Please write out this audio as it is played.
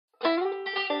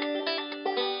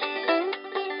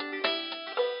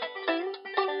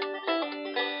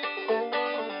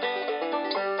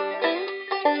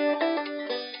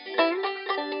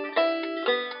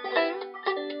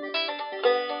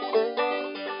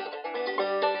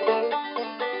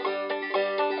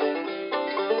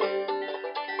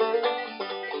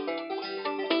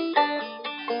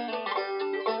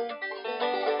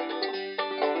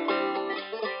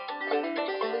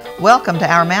Welcome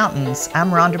to Our Mountains.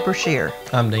 I'm Rhonda Brashear.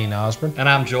 I'm Dean Osborne. And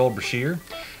I'm Joel Brashear.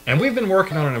 And we've been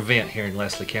working on an event here in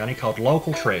Leslie County called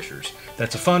Local Treasures.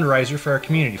 That's a fundraiser for our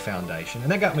community foundation.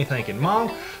 And that got me thinking, Mom,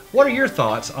 what are your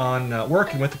thoughts on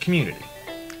working with the community?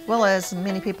 Well, as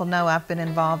many people know, I've been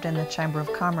involved in the Chamber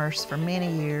of Commerce for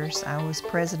many years. I was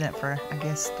president for, I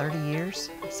guess, 30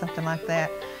 years, something like that.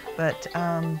 But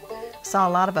saw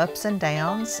a lot of ups and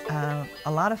downs,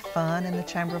 a lot of fun in the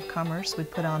Chamber of Commerce. We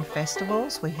put on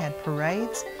festivals, we had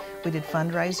parades, we did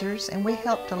fundraisers, and we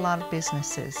helped a lot of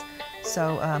businesses.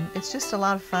 So it's just a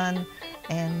lot of fun,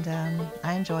 and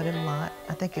I enjoyed it a lot.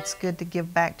 I think it's good to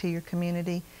give back to your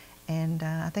community, and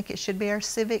I think it should be our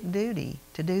civic duty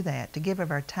to do that, to give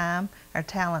of our time, our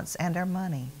talents, and our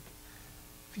money.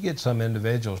 If you get some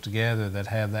individuals together that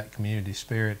have that community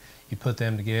spirit, you put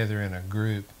them together in a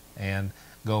group and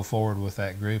go forward with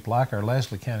that group, like our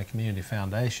Leslie County Community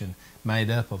Foundation,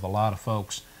 made up of a lot of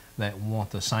folks that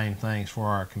want the same things for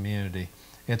our community.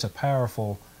 It's a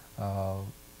powerful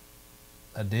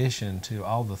addition to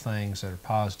all the things that are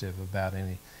positive about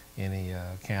any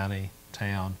county,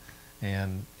 town,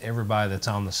 and everybody that's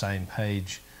on the same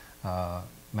page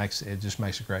just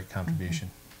makes a great contribution.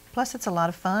 Mm-hmm. Plus, it's a lot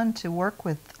of fun to work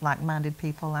with like-minded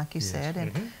people, like you said,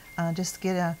 and just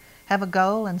have a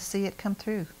goal and see it come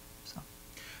through.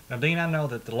 Now, Dean, I know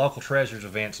that the Local Treasures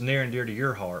event's near and dear to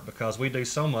your heart because we do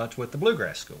so much with the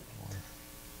Bluegrass School.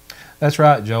 That's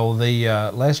right, Joel.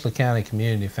 The Leslie County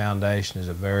Community Foundation is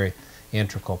a very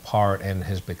integral part and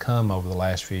has become over the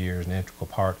last few years an integral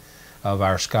part of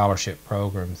our scholarship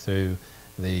program through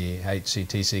the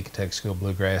HCTC Kentucky School of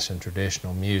Bluegrass and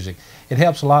Traditional Music. It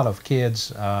helps a lot of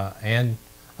kids and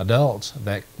adults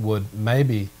that would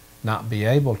maybe not be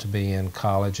able to be in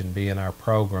college and be in our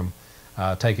program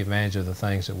take advantage of the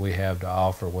things that we have to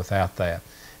offer without that.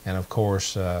 And of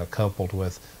course, coupled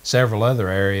with several other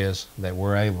areas that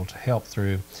we're able to help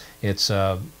through, it's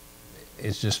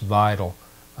just vital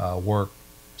work,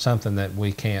 something that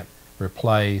we can't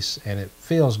replace, and it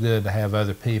feels good to have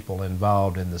other people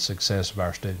involved in the success of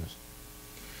our students.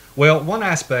 Well, one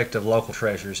aspect of Local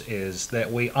Treasures is that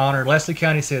we honor Leslie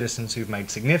County citizens who've made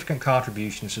significant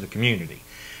contributions to the community.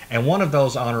 And one of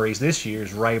those honorees this year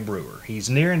is Ray Brewer. He's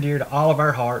near and dear to all of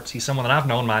our hearts. He's someone that I've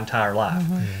known my entire life.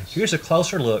 Mm-hmm. Yes. Here's a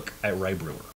closer look at Ray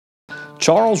Brewer.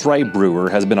 Charles Ray Brewer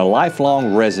has been a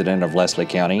lifelong resident of Leslie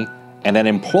County and an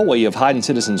employee of Hyden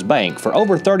Citizens Bank for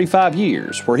over 35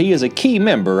 years, where he is a key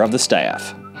member of the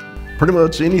staff. Pretty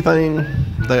much anything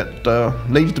that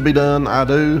needs to be done, I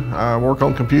do. I work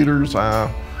on computers,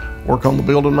 I work on the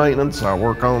building maintenance, I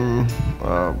work on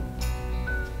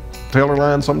teller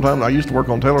line sometimes. I used to work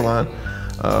on teller line.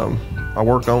 I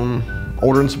work on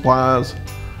ordering supplies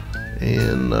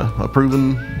and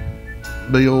approving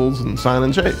bills and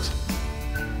signing checks.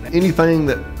 Anything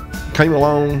that came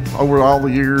along over all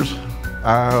the years,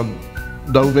 I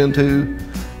dove into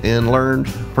and learned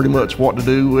pretty much what to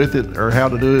do with it, or how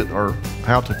to do it, or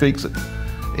how to fix it.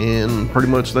 And pretty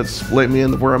much that's led me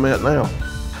into where I'm at now.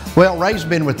 Well, Ray's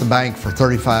been with the bank for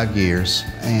 35 years,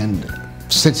 and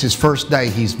since his first day,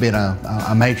 he's been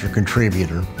a major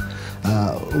contributor.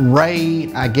 Ray,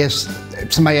 I guess,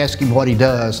 if somebody asks him what he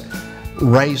does,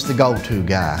 Ray's the go-to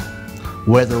guy.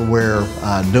 Whether we're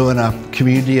doing a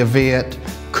community event,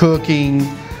 cooking,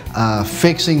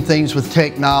 fixing things with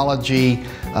technology,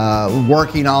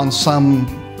 working on some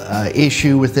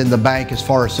issue within the bank as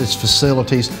far as its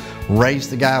facilities, Ray's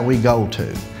the guy we go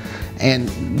to. And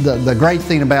the great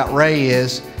thing about Ray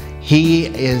is he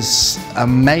is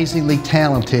amazingly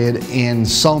talented in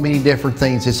so many different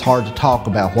things. It's hard to talk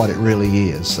about what it really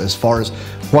is as far as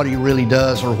what he really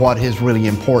does or what his really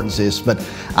importance is. But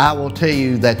I will tell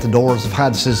you that the doors of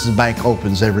Hyden Citizens Bank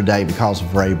opens every day because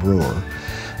of Ray Brewer.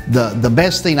 The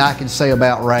best thing I can say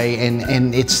about Ray,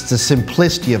 and it's the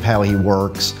simplicity of how he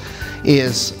works,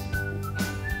 is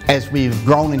as we've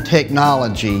grown in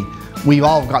technology, we've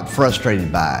all got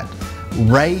frustrated by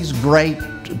it. Ray's great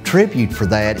tribute for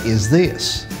that is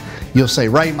this. You'll say,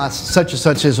 Ray, my such and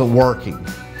such isn't working.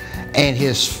 And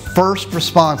his first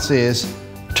response is,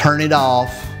 turn it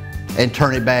off and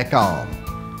turn it back on.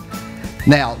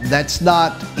 Now, that's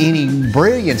not any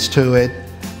brilliance to it,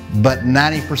 but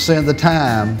 90% of the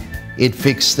time, it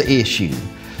fixes the issue.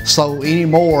 So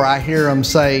anymore, I hear him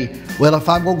say, well, if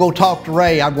I'm going to go talk to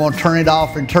Ray, I'm going to turn it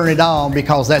off and turn it on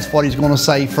because that's what he's going to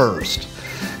say first.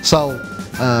 So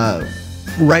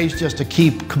Ray's just a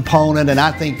key component, and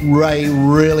I think Ray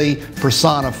really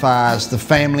personifies the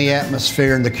family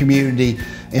atmosphere and the community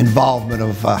involvement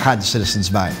of Hyden Citizens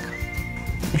Bank.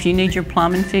 If you need your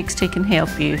plumbing fixed, he can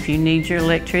help you. If you need your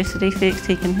electricity fixed,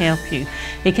 he can help you.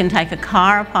 He can take a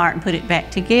car apart and put it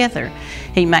back together.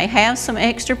 He may have some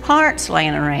extra parts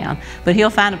laying around, but he'll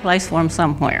find a place for them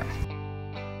somewhere.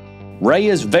 Ray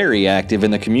is very active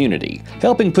in the community,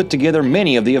 helping put together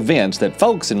many of the events that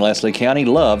folks in Leslie County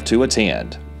love to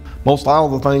attend. Most all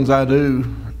the things I do,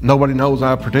 nobody knows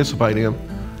I participate in,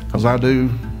 because I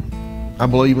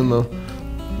believe in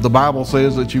the Bible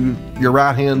says that your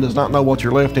right hand does not know what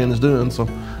your left hand is doing, so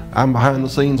I'm behind the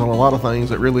scenes on a lot of things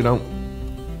that really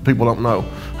people don't know.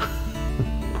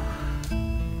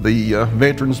 The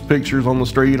veterans pictures on the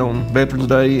street on Veterans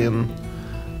Day and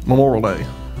Memorial Day.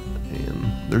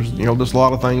 And there's just a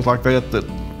lot of things like that that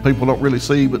people don't really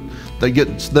see, but they get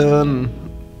done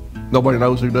and nobody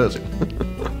knows who does it.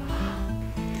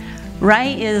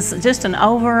 Ray is just an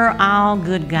overall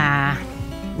good guy.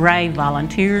 Ray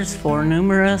volunteers for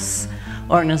numerous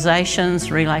organizations,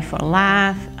 Relay for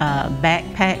Life,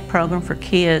 backpack program for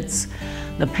kids,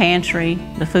 the pantry,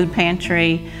 the food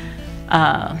pantry,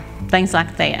 things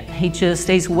like that.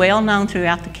 He's well known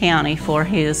throughout the county for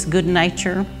his good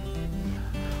nature.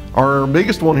 Our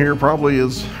biggest one here probably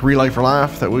is Relay for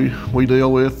Life that we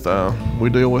deal with. We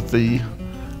deal with the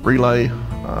relay.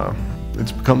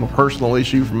 It's become a personal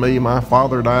issue for me. My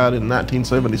father died in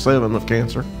 1977 of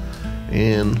cancer,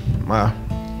 and my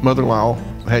mother-in-law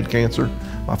had cancer.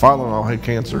 My father-in-law had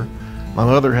cancer. My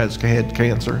mother has had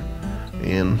cancer,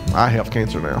 and I have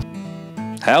cancer now.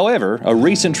 However, a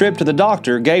recent trip to the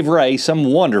doctor gave Ray some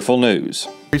wonderful news.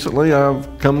 Recently, I've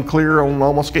come clear on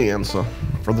all my scans, so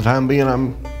for the time being,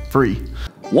 I'm free.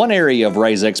 One area of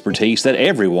Ray's expertise that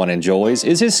everyone enjoys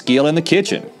is his skill in the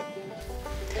kitchen.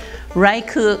 Ray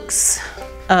cooks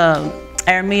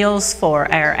our meals for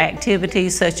our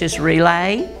activities such as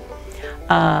Relay,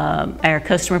 our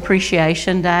Customer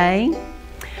Appreciation Day,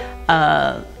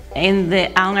 and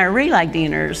on our Relay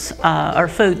dinners, or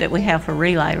food that we have for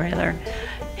Relay rather.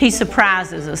 He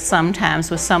surprises us sometimes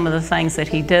with some of the things that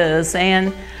he does,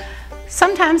 and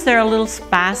sometimes they're a little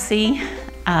spicy.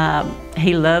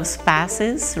 He loves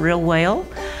spices real well.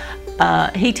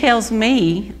 He tells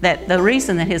me that the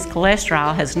reason that his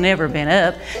cholesterol has never been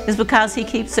up is because he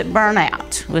keeps it burnt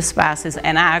out with spices,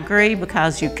 and I agree,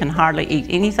 because you can hardly eat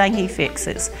anything he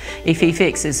fixes. If he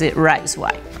fixes it Ray's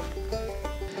way.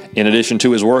 In addition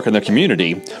to his work in the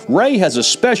community, Ray has a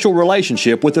special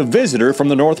relationship with a visitor from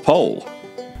the North Pole.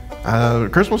 At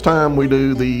Christmas time, we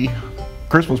do the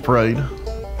Christmas parade,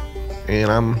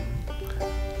 and I'm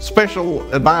special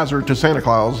advisor to Santa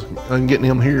Claus and getting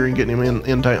him here and getting him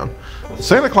in town.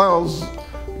 Santa Claus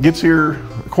gets here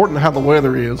according to how the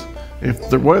weather is. If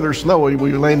the weather's snowy,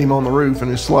 we land him on the roof in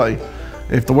his sleigh.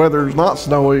 If the weather's not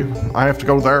snowy, I have to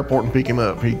go to the airport and pick him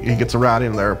up. He gets a ride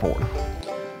into the airport.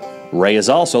 Ray is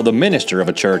also the minister of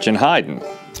a church in Hyden.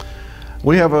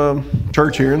 We have a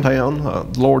church here in town,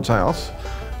 the Lord's House.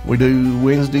 We do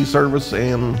Wednesday service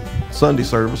and Sunday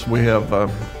service. We have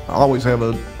always have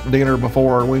a dinner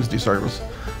before our Wednesday service,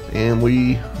 and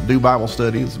we do Bible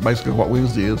studies, basically what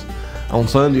Wednesday is. On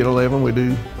Sunday at 11, we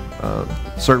do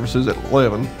services at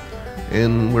 11,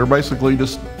 and we're basically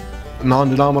just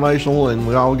non-denominational, and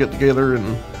we all get together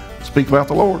and speak about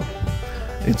the Lord.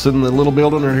 It's in the little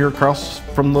building right here across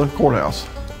from the courthouse.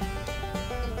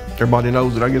 Everybody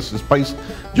knows it. I guess it's Pace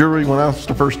Jewelry. When I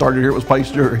first started here, it was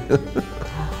Pace Jewelry.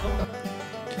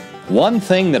 One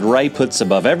thing that Ray puts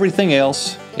above everything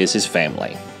else is his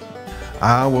family.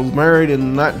 I was married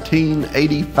in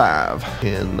 1985,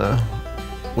 and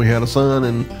we had a son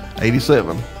in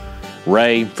 87.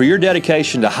 Ray, for your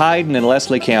dedication to Hyden and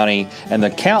Leslie County and the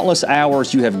countless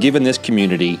hours you have given this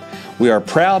community, we are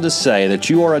proud to say that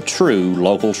you are a true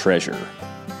local treasure.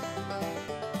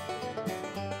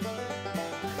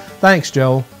 Thanks,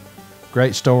 Joel.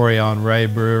 Great story on Ray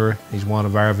Brewer. He's one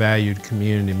of our valued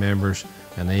community members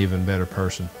and an even better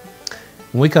person.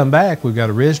 When we come back, we've got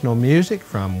original music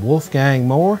from Wolfgang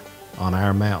Moore on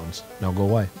Our Mountains. Don't go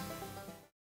away.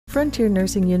 Frontier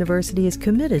Nursing University is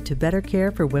committed to better care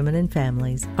for women and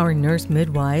families. Our nurse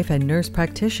midwife and nurse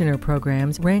practitioner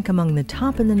programs rank among the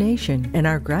top in the nation, and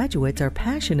our graduates are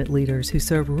passionate leaders who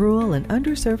serve rural and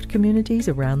underserved communities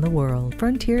around the world.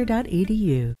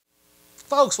 Frontier.edu.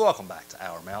 Folks, welcome back to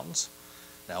Our Mountains.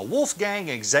 Now,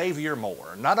 Wolfgang Xavier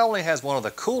Moore not only has one of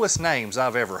the coolest names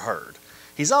I've ever heard,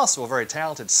 he's also a very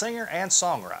talented singer and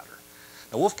songwriter.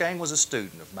 Now, Wolfgang was a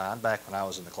student of mine back when I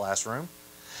was in the classroom,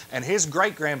 and his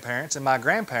great-grandparents and my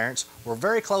grandparents were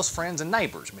very close friends and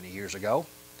neighbors many years ago.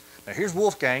 Now, here's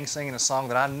Wolfgang singing a song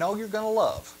that I know you're going to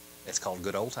love. It's called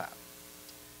Good Old Time.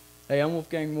 Hey, I'm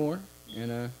Wolfgang Moore,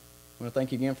 and I want to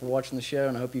thank you again for watching the show,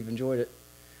 and I hope you've enjoyed it.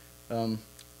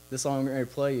 This song I'm going to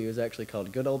play you is actually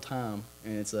called Good Old Time,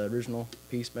 and it's an original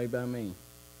piece made by me.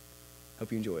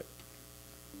 Hope you enjoy it.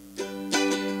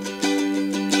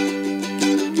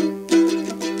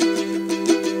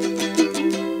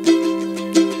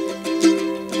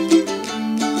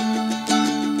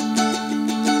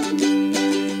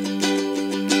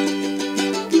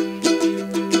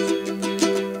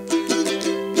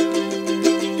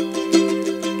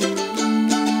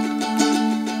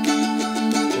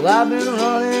 Well, I've been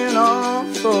running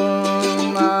on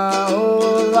for my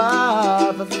whole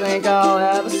life. I think I'll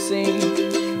have a seat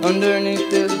underneath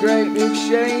this great big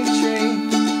shade tree.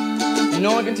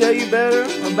 No one can tell you better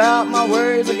about my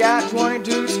worries. I got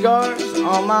 22 scars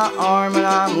on my arm, and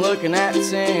I'm looking at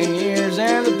 10 years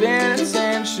and the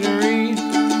penitentiary.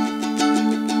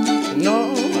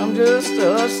 No, I'm just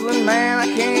a hustling man. I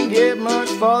can't get much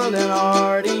farther than I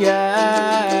already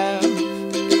have.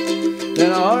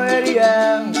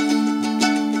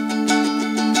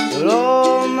 But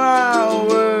all my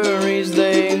worries,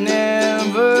 they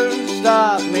never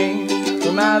stop me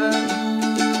from having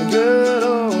a good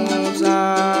old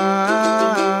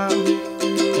time.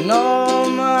 And all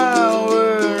my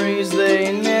worries,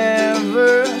 they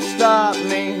never stop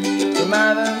me from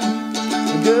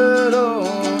having a good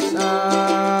old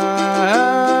time.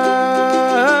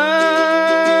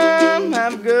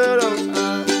 Have a good old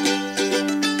time.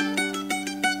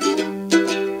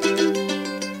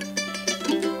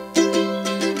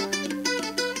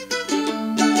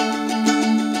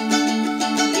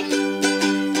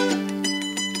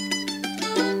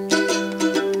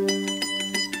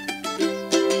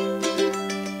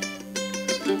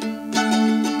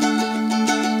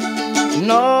 And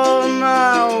all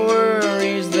my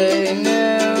worries, they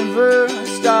never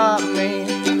stop me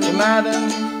from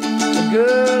having a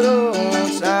good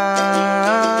old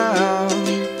time.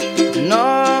 And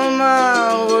all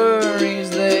my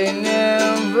worries, they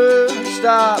never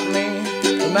stop me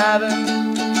from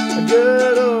having a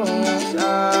good old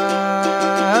time.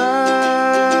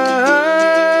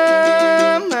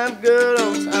 Have a good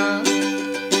old time.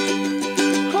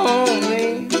 Hold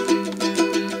me.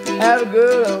 Have a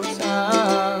good old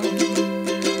time.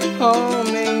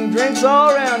 Homie, drinks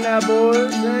all around now,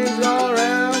 boys, drinks all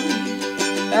around.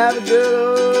 Have a good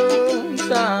old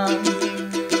time.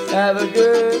 Have a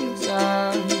good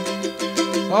time.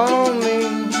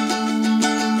 Homie,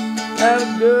 have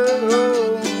a good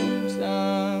old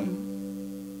time.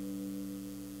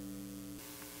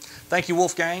 Thank you,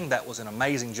 Wolfgang. That was an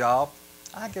amazing job.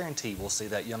 I guarantee we'll see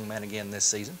that young man again this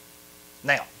season.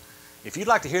 Now, if you'd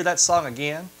like to hear that song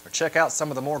again, or check out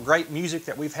some of the more great music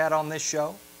that we've had on this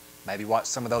show, maybe watch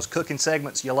some of those cooking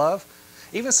segments you love,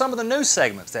 even some of the news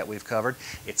segments that we've covered,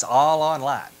 it's all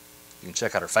online. You can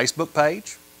check out our Facebook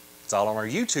page, it's all on our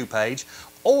YouTube page,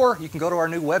 or you can go to our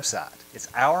new website. It's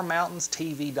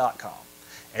OurMountainsTV.com.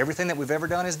 Everything that we've ever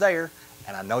done is there,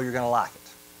 and I know you're going to like it.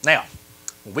 Now,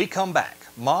 when we come back,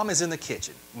 Mom is in the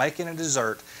kitchen making a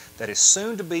dessert that is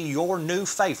soon to be your new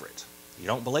favorite. You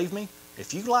don't believe me?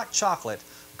 If you like chocolate,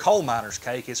 coal miner's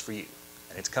cake is for you.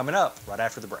 And it's coming up right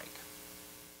after the break.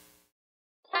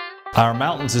 Our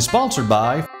Mountains is sponsored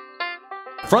by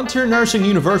Frontier Nursing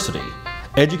University,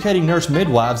 educating nurse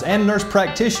midwives and nurse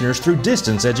practitioners through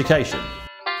distance education.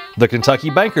 The Kentucky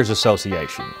Bankers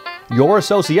Association, your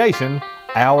association,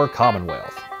 our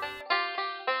Commonwealth.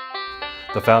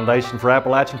 The Foundation for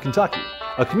Appalachian Kentucky,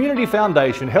 a community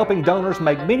foundation helping donors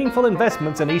make meaningful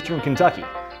investments in Eastern Kentucky.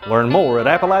 Learn more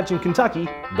at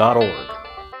AppalachianKentucky.org.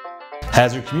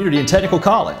 Hazard Community and Technical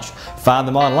College. Find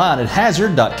them online at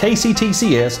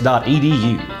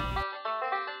hazard.kctcs.edu.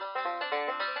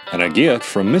 And a gift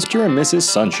from Mr. and Mrs.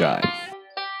 Sunshine.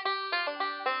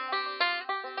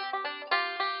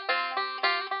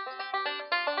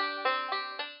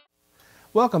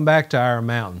 Welcome back to Our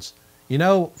Mountains. You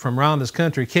know, from Rhonda's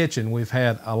Country Kitchen, we've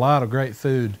had a lot of great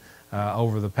food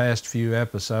over the past few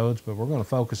episodes, but we're going to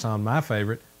focus on my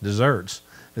favorite, desserts.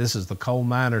 This is the coal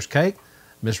miner's cake.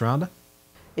 Miss Rhonda?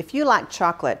 If you like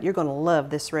chocolate, you're going to love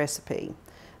this recipe.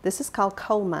 This is called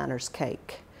coal miner's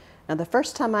cake. Now, the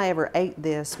first time I ever ate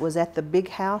this was at the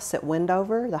Big House at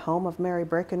Wendover, the home of Mary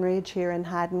Breckenridge here in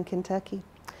Hyden, Kentucky.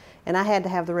 And I had to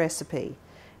have the recipe.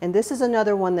 And this is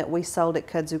another one that we sold at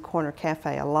Kudzu Corner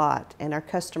Cafe a lot, and our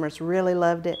customers really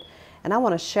loved it. And I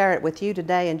want to share it with you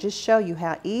today and just show you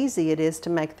how easy it is to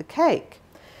make the cake.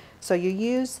 So you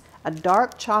use a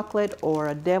dark chocolate or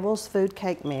a devil's food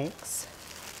cake mix,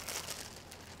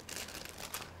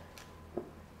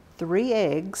 3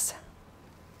 eggs,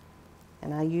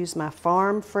 and I use my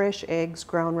farm fresh eggs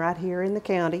grown right here in the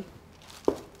county,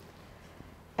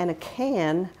 and a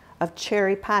can of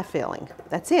cherry pie filling.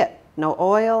 That's it. No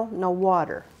oil, no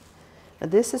water. Now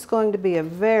this is going to be a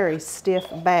very stiff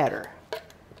batter,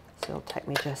 so it'll take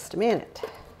me just a minute.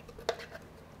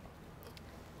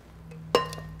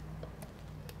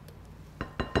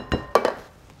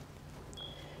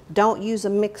 Don't use a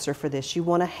mixer for this. You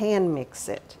want to hand mix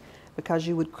it because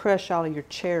you would crush all of your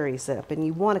cherries up, and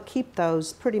you want to keep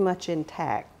those pretty much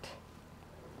intact.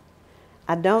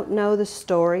 I don't know the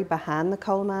story behind the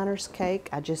coal miner's cake.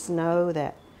 I just know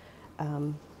that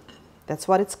that's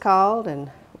what it's called,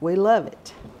 and we love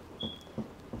it.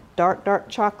 Dark, dark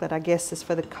chocolate, I guess, is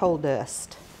for the coal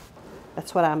dust.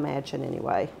 That's what I imagine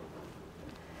anyway.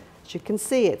 As you can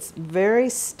see, it's very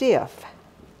stiff,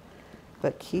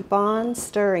 but keep on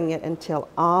stirring it until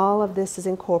all of this is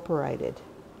incorporated.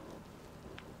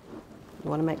 You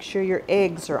want to make sure your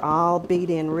eggs are all beat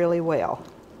in really well.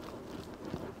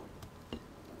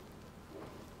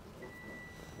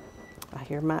 I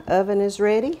hear my oven is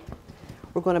ready.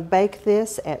 We're going to bake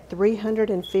this at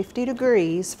 350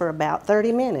 degrees for about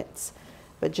 30 minutes,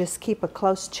 but just keep a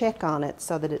close check on it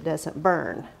so that it doesn't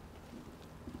burn.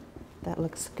 That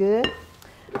looks good.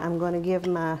 I'm going to give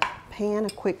my pan a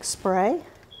quick spray.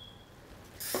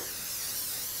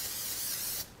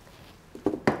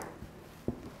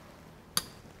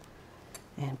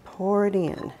 And pour it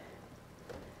in.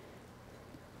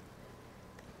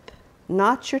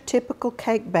 Not your typical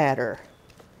cake batter,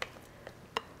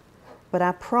 but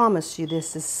I promise you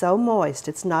this is so moist,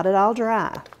 it's not at all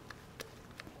dry.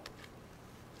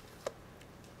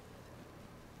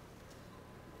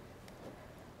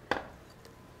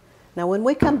 Now when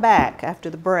we come back after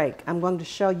the break, I'm going to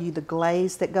show you the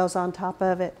glaze that goes on top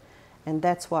of it, and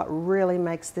that's what really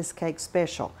makes this cake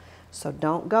special. So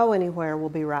don't go anywhere, we'll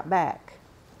be right back.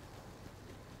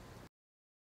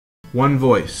 One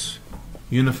voice,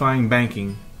 unifying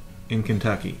banking in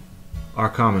Kentucky, our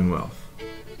Commonwealth.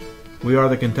 We are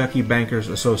the Kentucky Bankers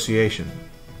Association.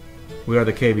 We are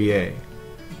the KBA.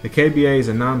 The KBA is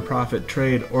a nonprofit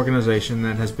trade organization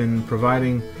that has been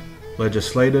providing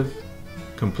legislative,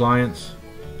 compliance,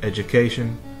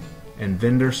 education, and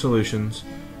vendor solutions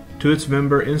to its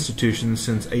member institutions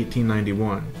since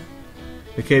 1891.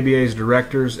 The KBA's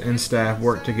directors and staff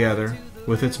work together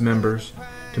with its members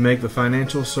to make the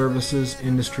financial services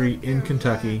industry in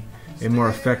Kentucky a more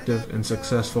effective and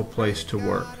successful place to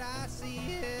work.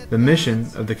 The mission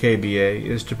of the KBA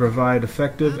is to provide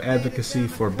effective advocacy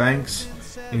for banks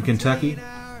in Kentucky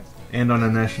and on a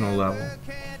national level.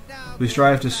 We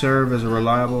strive to serve as a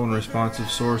reliable and responsive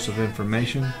source of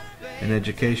information and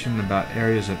education about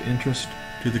areas of interest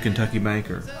to the Kentucky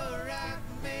banker.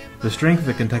 The strength of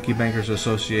the Kentucky Bankers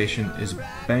Association is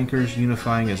bankers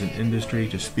unifying as an industry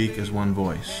to speak as one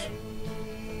voice.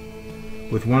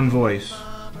 With one voice,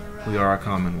 we are a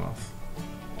Commonwealth.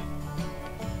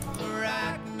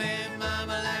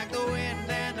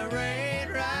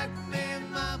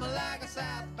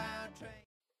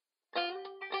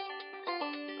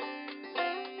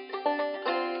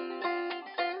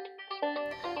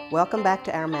 Welcome back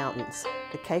to our mountains.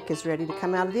 The cake is ready to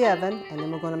come out of the oven, and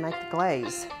then we're going to make the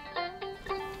glaze.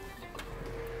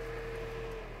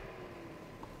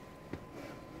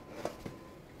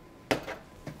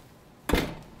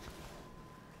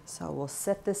 So we'll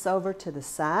set this over to the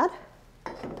side,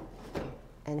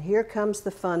 and here comes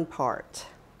the fun part.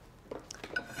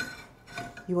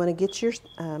 You want to get your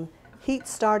heat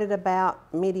started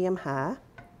about medium-high.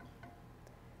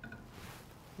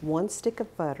 1 stick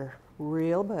of butter.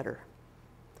 Real butter.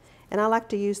 And I like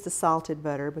to use the salted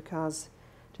butter because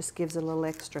it just gives a little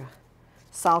extra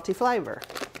salty flavor.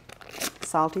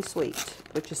 Salty sweet,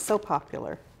 which is so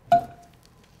popular. I'm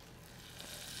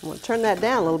going to turn that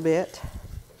down a little bit.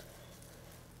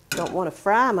 Don't want to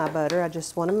fry my butter, I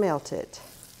just want to melt it.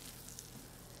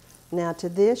 Now to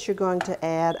this you're going to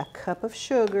add a cup of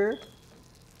sugar.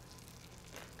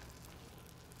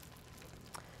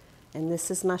 And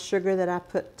this is my sugar that I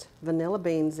put vanilla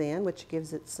beans in, which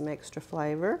gives it some extra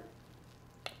flavor.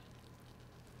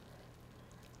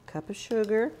 Cup of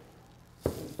sugar.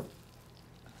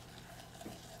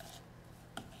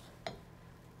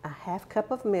 A half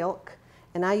cup of milk,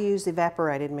 and I use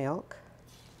evaporated milk.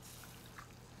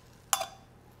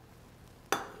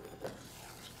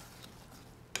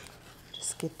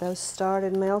 Just get those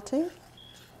started melting.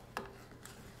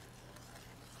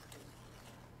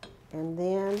 And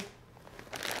then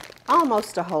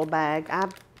almost a whole bag. I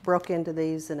broke into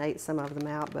these and ate some of them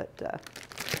out, but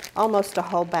almost a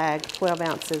whole bag, 12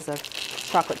 ounces of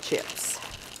chocolate chips.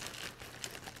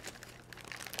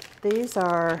 These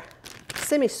are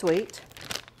semi-sweet.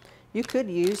 You could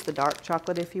use the dark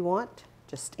chocolate if you want,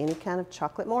 just any kind of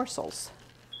chocolate morsels.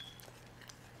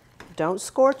 Don't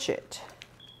scorch it.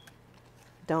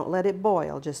 Don't let it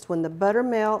boil. Just when the butter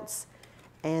melts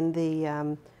and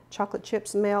the chocolate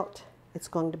chips melt, it's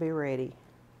going to be ready.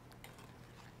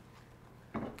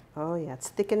 Oh yeah, it's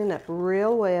thickening up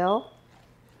real well.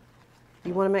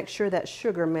 You want to make sure that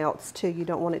sugar melts too. You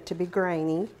don't want it to be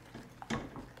grainy.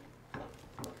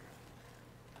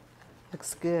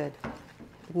 Looks good.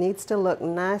 It needs to look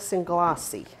nice and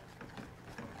glossy.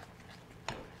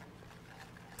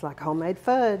 It's like homemade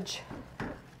fudge.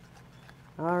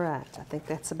 All right, I think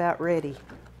that's about ready.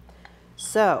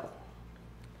 So,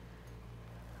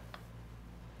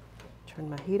 turn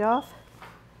my heat off,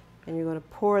 and you're going to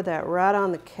pour that right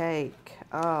on the cake.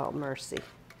 Oh, mercy.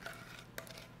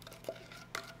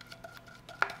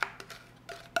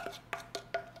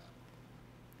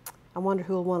 I wonder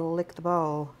who will want to lick the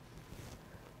bowl.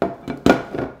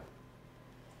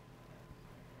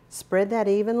 Spread that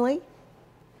evenly.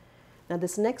 Now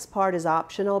this next part is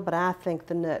optional, but I think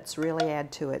the nuts really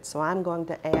add to it. So I'm going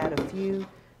to add a few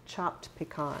chopped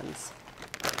pecans.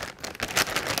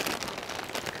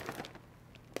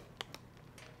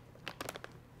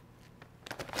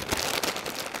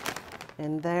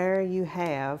 And there you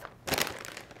have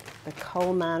the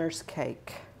coal miner's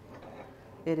cake.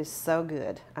 It is so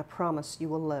good. I promise you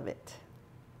will love it.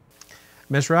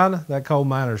 Miss Rhonda, that coal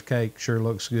miner's cake sure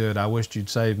looks good. I wished you'd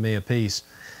saved me a piece.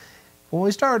 When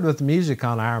we started with the music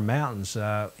on our mountains,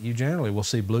 you generally will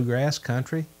see bluegrass,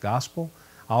 country, gospel,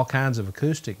 all kinds of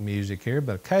acoustic music here,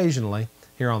 but occasionally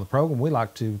here on the program we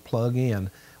like to plug in.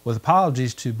 With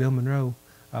apologies to Bill Monroe,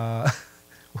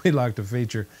 we like to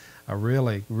feature a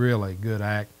really, really good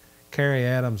act, Kerry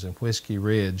Adams and Whiskey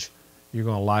Ridge. You're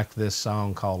going to like this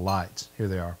song called Lights. Here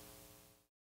they are.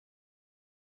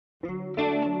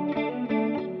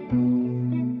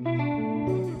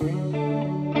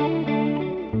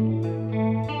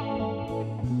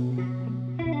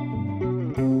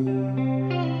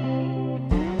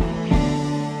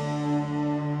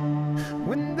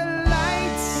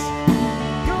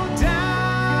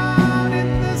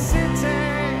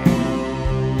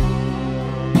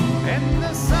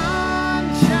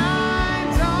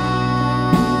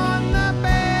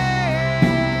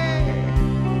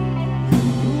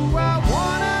 I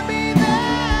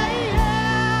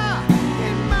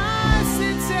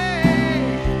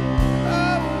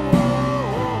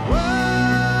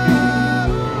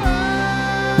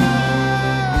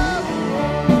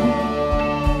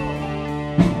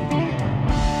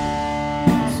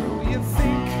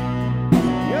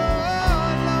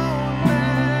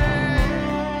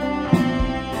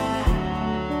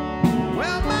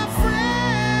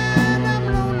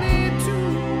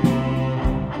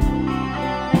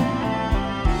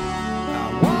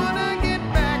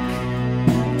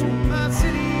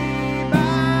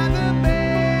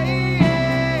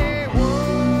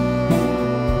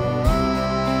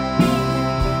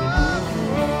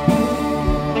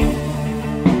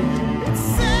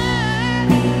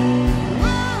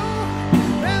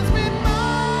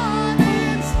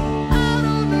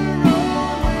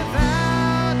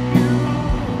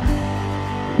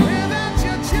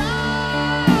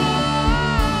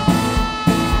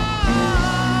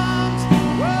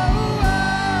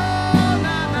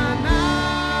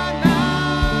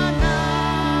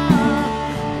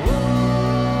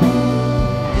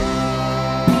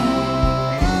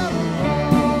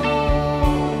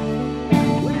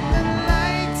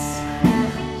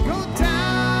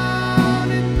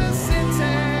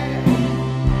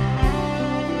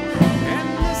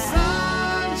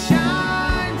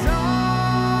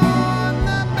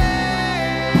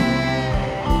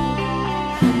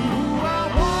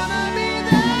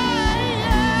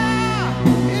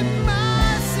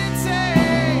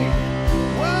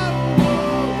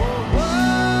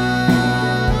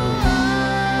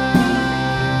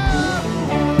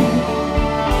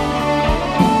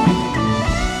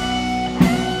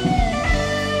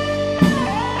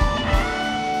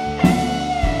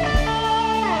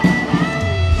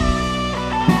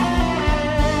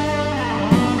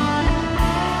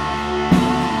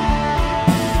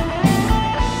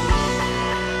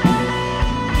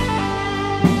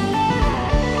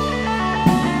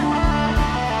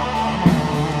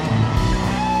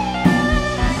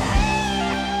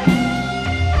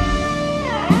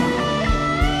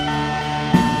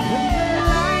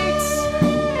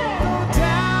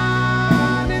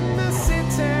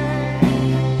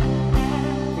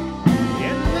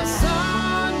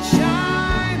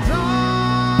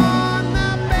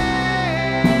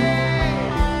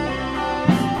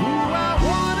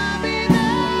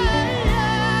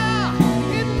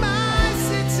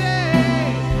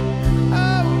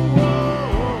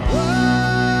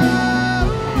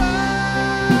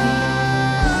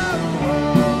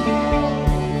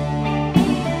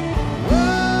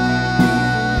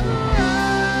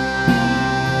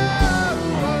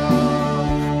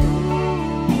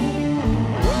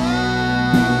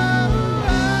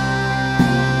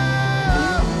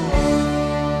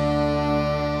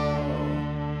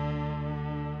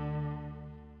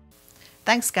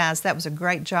Thanks, guys. That was a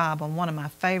great job on one of my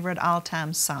favorite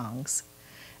all-time songs.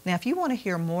 Now, if you want to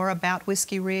hear more about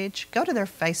Whiskey Ridge, go to their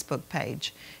Facebook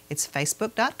page. It's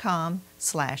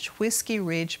facebook.com/Whiskey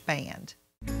Ridge Band.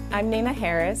 I'm Nina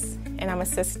Harris, and I'm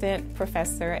assistant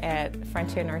professor at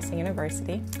Frontier Nursing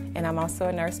University, and I'm also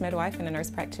a nurse midwife and a nurse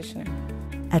practitioner.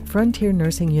 At Frontier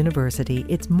Nursing University,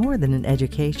 it's more than an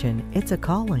education, it's a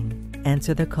calling.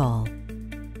 Answer the call.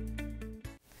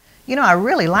 You know, I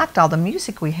really liked all the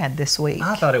music we had this week.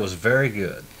 I thought it was very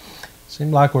good.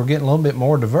 Seemed like we're getting a little bit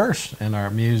more diverse in our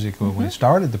music. When we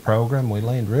started the program, we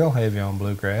leaned real heavy on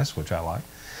bluegrass, which I like,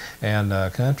 and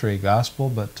country, gospel,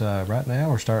 but right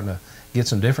now we're starting to get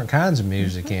some different kinds of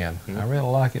music in. I really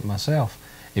like it myself.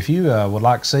 If you would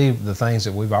like to see the things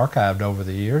that we've archived over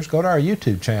the years, go to our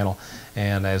YouTube channel,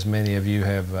 and as many of you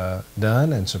have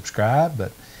done and subscribed,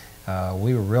 but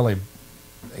we were really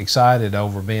excited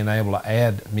over being able to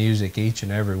add music each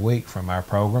and every week from our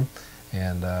program,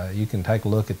 and you can take a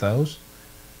look at those.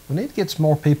 We need to get some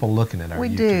more people looking at our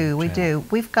YouTube channel. We do.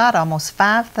 We've got almost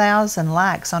 5,000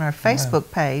 likes on our Facebook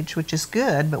page, which is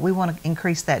good, but we want to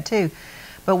increase that too.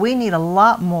 But we need a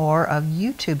lot more of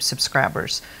YouTube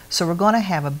subscribers, so we're going to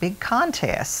have a big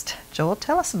contest. Joel,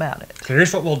 tell us about it.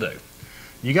 Here's what we'll do.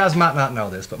 You guys might not know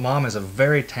this, but Mom is a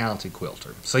very talented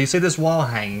quilter. So you see this wall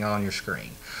hanging on your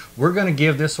screen. We're going to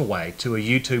give this away to a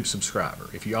YouTube subscriber.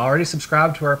 If you already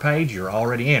subscribed to our page, you're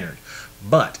already entered.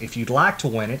 But if you'd like to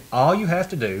win it, all you have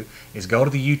to do is go to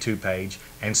the YouTube page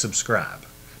and subscribe.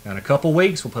 Now in a couple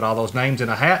weeks, we'll put all those names in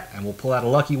a hat and we'll pull out a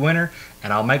lucky winner,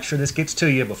 and I'll make sure this gets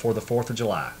to you before the 4th of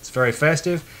July. It's very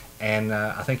festive, and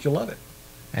I think you'll love it.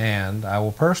 And I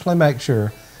will personally make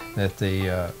sure that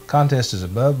the contest is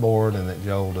above board and that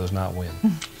Joel does not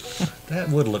win. That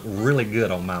would look really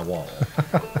good on my wall.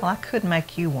 Well, I could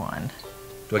make you one.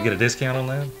 Do I get a discount on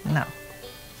that? No.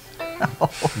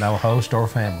 No host or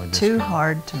family discount. Too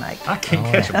hard to make. I can't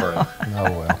catch a bird.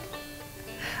 Oh, well.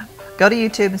 Go to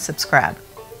YouTube and subscribe.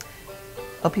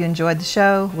 Hope you enjoyed the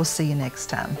show. We'll see you next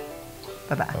time.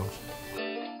 Bye-bye.